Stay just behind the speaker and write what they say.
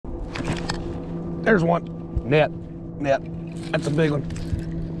There's one. Net. That's a big one.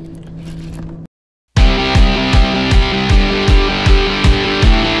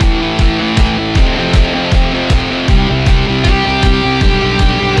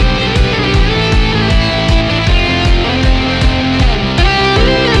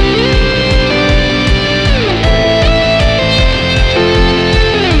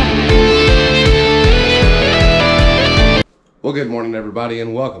 Well, good morning, everybody,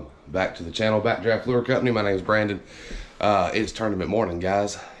 and welcome back to the channel, Backdraft Lure Company. My name is Brandon. It's tournament morning,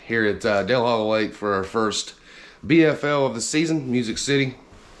 guys. Here at Dale Hollow Lake for our first BFL of the season, Music City.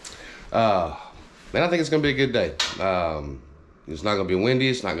 Man, I think it's going to be a good day. It's not going to be windy.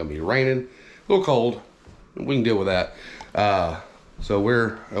 It's not going to be raining. A little cold. We can deal with that. So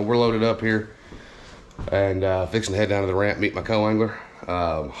we're loaded up here and fixing to head down to the ramp, meet my co-angler.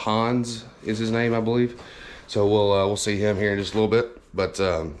 Hans is his name, I believe. So we'll see him here in just a little bit. But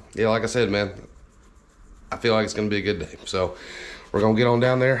yeah, like I said, man, I feel like it's gonna be a good day. So we're gonna get on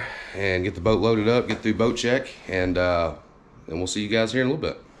down there and get the boat loaded up, get through boat check, and we'll see you guys here in a little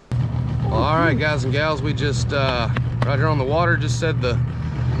bit. All right, guys and gals, we just right here on the water just said the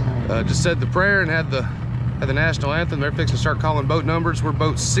prayer and had the national anthem. They're fixing to start calling boat numbers. We're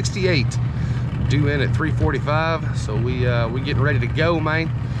boat 68, due in at 3:45. So we getting ready to go, man.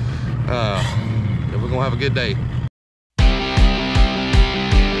 We're gonna have a good day.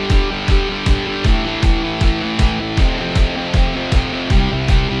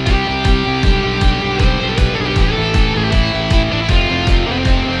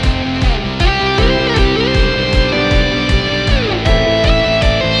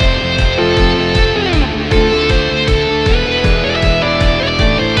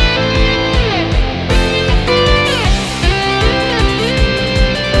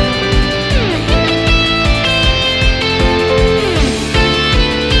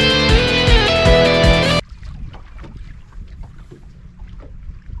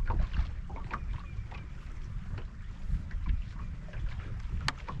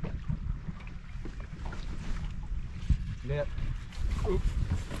 Net. Oops.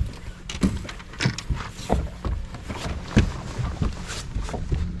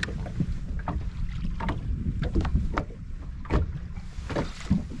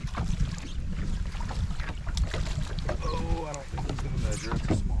 Oh, I don't think he's gonna measure. It's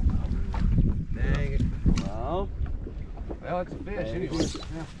a small powder. Dang it. Well, it's a fish anyway.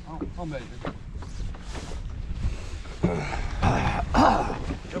 Yeah, I'll measure.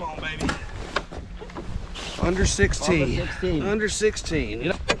 Come on, baby. Under 16. Under 16. You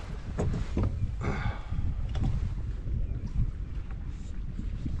know?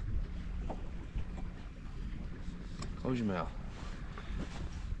 Close your mouth.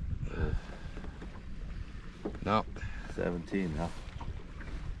 No. 17, huh?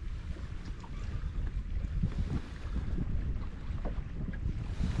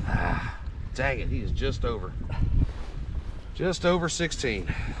 Dang it, he is just over 16.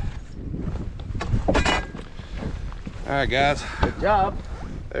 All right, guys. Good job.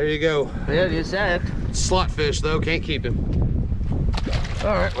 There you go. Well, you said. Slot fish, though. Can't keep him.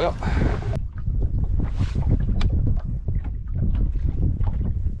 All right, well.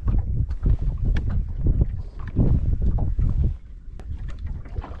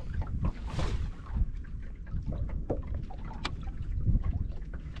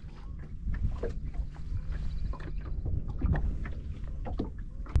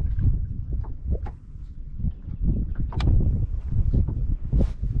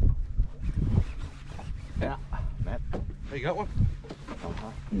 Hey, you got one?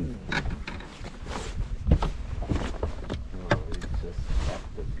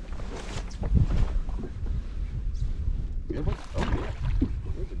 Good one? Oh, yeah.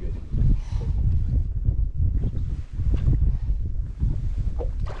 There's a good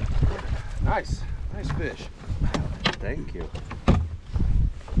one. Nice. Nice fish. Thank you.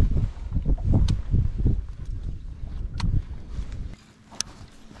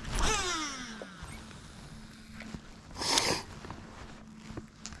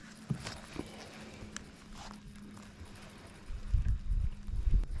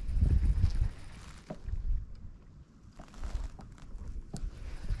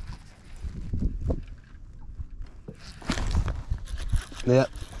 Yep.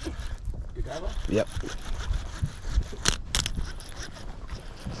 You got one? Yep.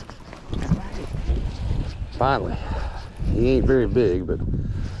 Finally. He ain't very big, but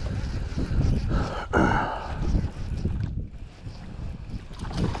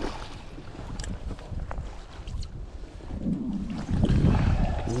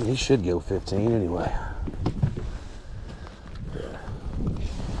he should go 15 anyway.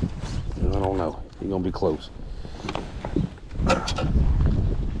 I don't know. You're gonna be close.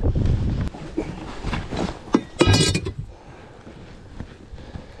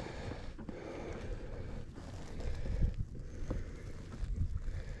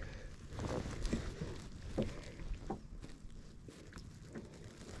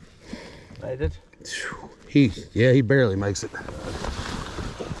 Made it. He barely makes it. We're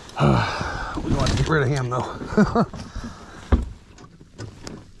gonna have to get rid of him though.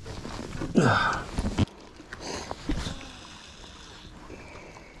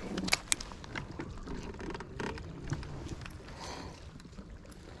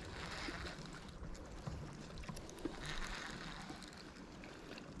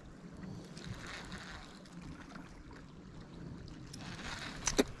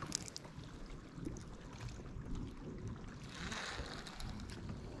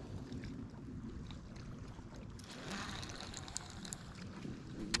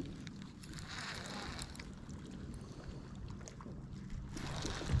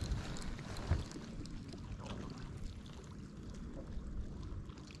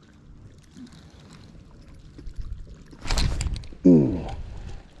 Ooh.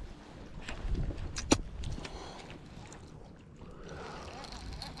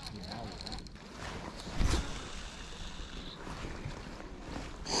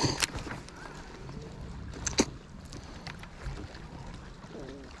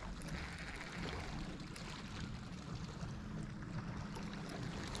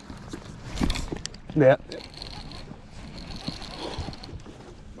 Yeah.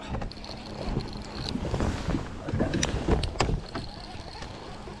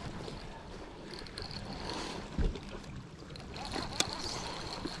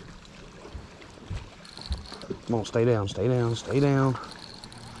 Come on, stay down, stay down, stay down.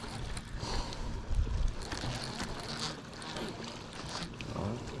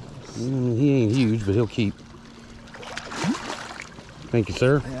 He ain't huge, but he'll keep. Thank you,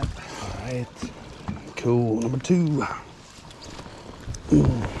 sir. Yeah. All right. Cool. Number 2.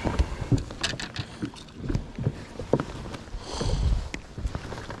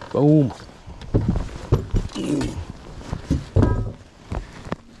 Boom.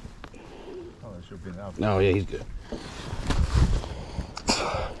 Oh, that should be enough. Oh, yeah, he's good.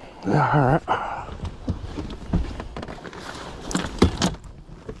 All right.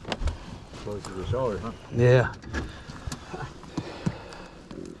 Close to the shoulder, huh? Yeah.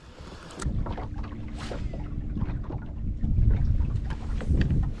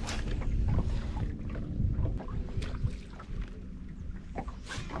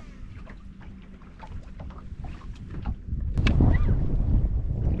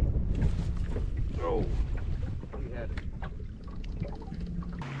 Oh, he had it.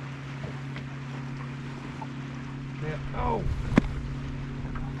 Yeah. Oh.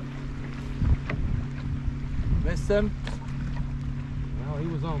 Missed him? Well, he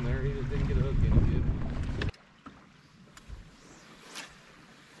was on there. He just didn't get a hook in it yet.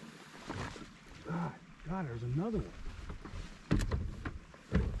 God, there's another one.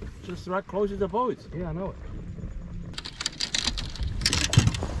 Just right close to the boat. Yeah, I know it.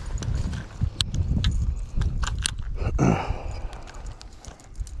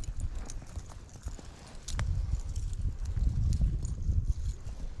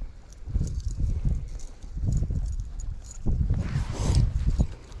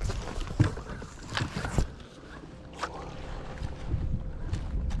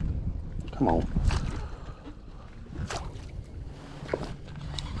 Come on.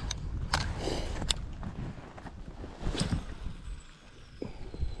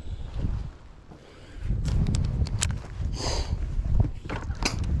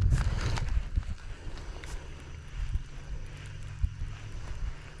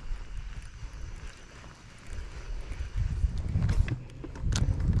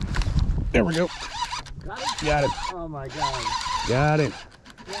 There we go. Got it? Got it. Oh my God. Got it.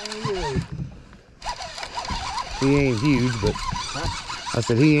 Dang. He ain't huge, but I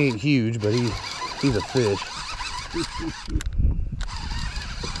said he ain't huge, but he's a fish.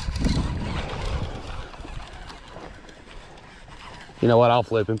 You know what? I'll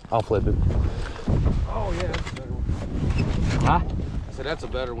flip him. I'll flip him. Oh yeah, that's a better one. Huh? I said that's a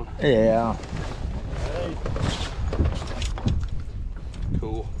better one. Yeah.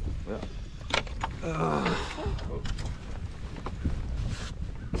 Cool. Yeah.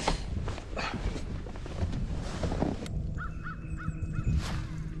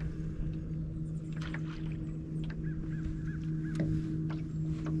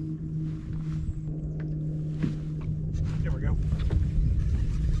 There we go.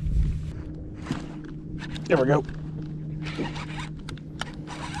 There we go.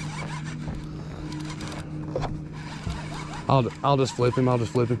 I'll just flip him.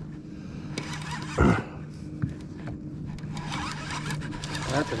 That's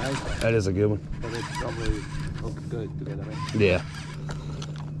a nice one. That is a good one. But it probably looks good together, right? Yeah.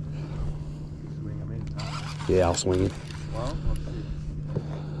 Swing them in. Yeah, I'll swing it. Well, let's see.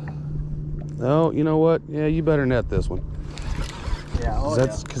 Oh, you know what? Yeah, you better net this one. Yeah, oh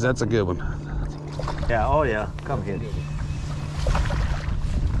Because that's a good one. yeah. Oh yeah, come here. Good,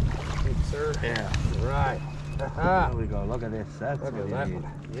 sir. Yeah. Right. There we go. Look at this. That's Look what at you that need.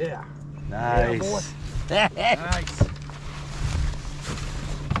 one. Yeah. Nice. Nice.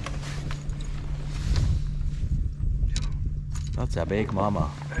 That's a big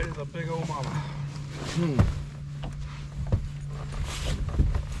mama. That is a big old mama.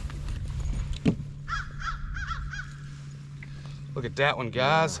 Look at that one,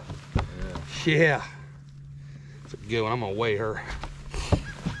 guys. Yeah. It's a good one. I'm gonna weigh her.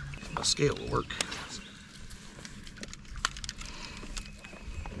 My scale will work.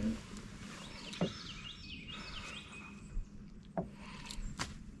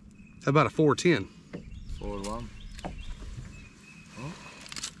 How about a 410? 4-1. Oh,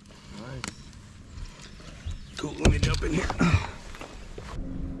 nice. Cool, let me jump in here.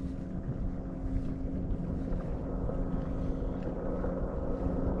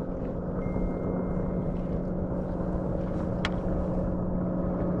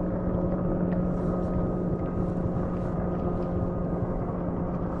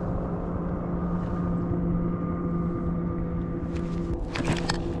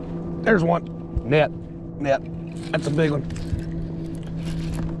 There's one. Net. That's a big one.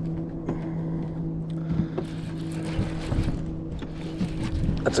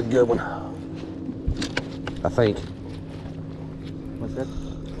 That's a good one. I think. What's that? I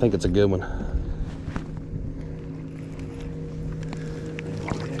think it's a good one.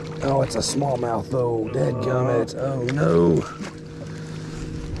 Oh, it's a smallmouth though. Dadgummit. Oh no.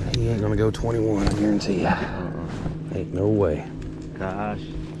 He ain't gonna go 21, I guarantee ya. Ain't no way. Gosh.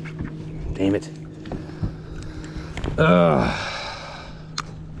 Damn it. And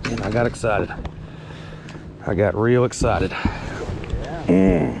I got excited. I got real excited.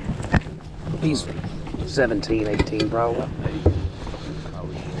 Yeah. He's 17, 18 probably.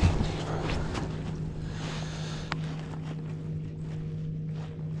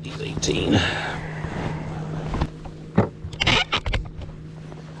 He's 18.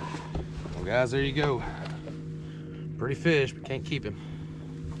 Well guys, there you go. Pretty fish, but can't keep him.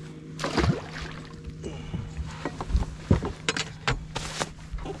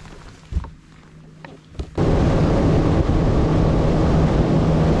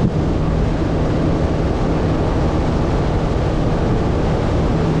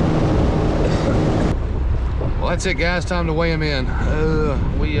 That's it, guys. Time to weigh him in.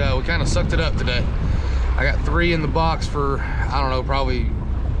 We kind of sucked it up today. I got 3 in the box for, I don't know, probably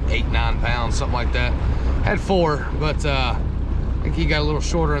 8-9 pounds, something like that. Had 4, but I think he got a little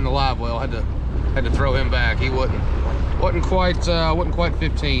shorter in the live well. Had to throw him back. He wasn't quite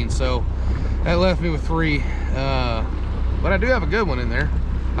 15, so that left me with 3. But I do have a good one in there.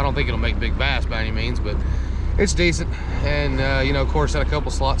 I don't think it'll make big bass by any means, but it's decent. And you know, of course, had a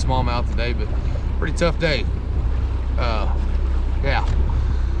couple slot smallmouth today, but pretty tough day. Yeah,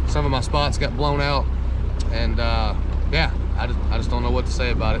 some of my spots got blown out, and yeah, I just don't know what to say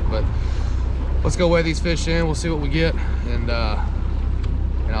about it. But let's go weigh these fish in. We'll see what we get, and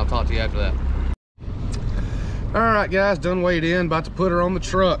I'll talk to you after that. All right, guys, done weighed in. About to put her on the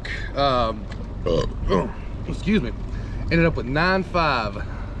truck. Excuse me. Ended up with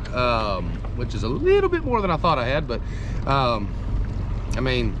 9.5, which is a little bit more than I thought I had, but I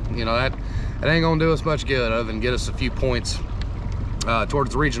mean, you know, that ain't gonna do us much good other than get us a few points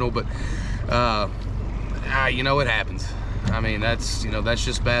towards the regional. But you know, it happens. I mean, that's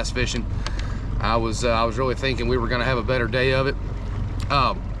just bass fishing. I was really thinking we were gonna have a better day of it.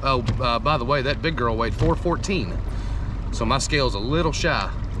 By the way, that big girl weighed 414, so my scale's a little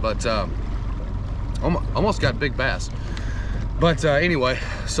shy, but almost got big bass. But anyway,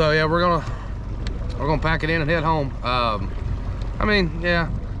 so yeah, we're gonna pack it in and head home. I mean, yeah,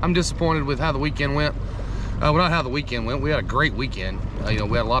 I'm disappointed with how the weekend went. Well, not how the weekend went. We had a great weekend. You know,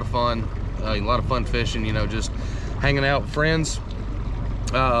 we had a lot of fun. A lot of fun fishing. You know, just hanging out with friends.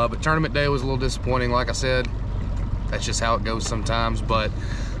 But tournament day was a little disappointing. Like I said, that's just how it goes sometimes. But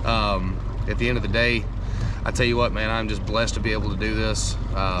at the end of the day, I tell you what, man, I'm just blessed to be able to do this.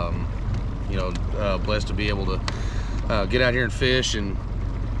 You know, blessed to be able to get out here and fish and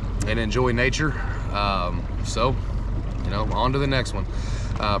enjoy nature. So, you know, on to the next one.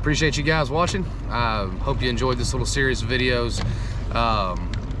 Appreciate you guys watching. I hope you enjoyed this little series of videos.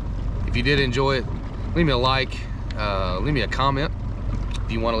 If you did enjoy it, leave me a like, leave me a comment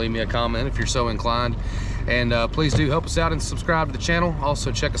if you want to leave me a comment if you're so inclined. And please do help us out and subscribe to the channel.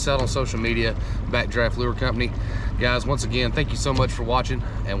 Also check us out on social media, Backdraft Lure Company. Guys, once again, thank you so much for watching,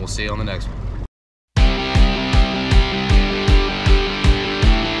 and we'll see you on the next one.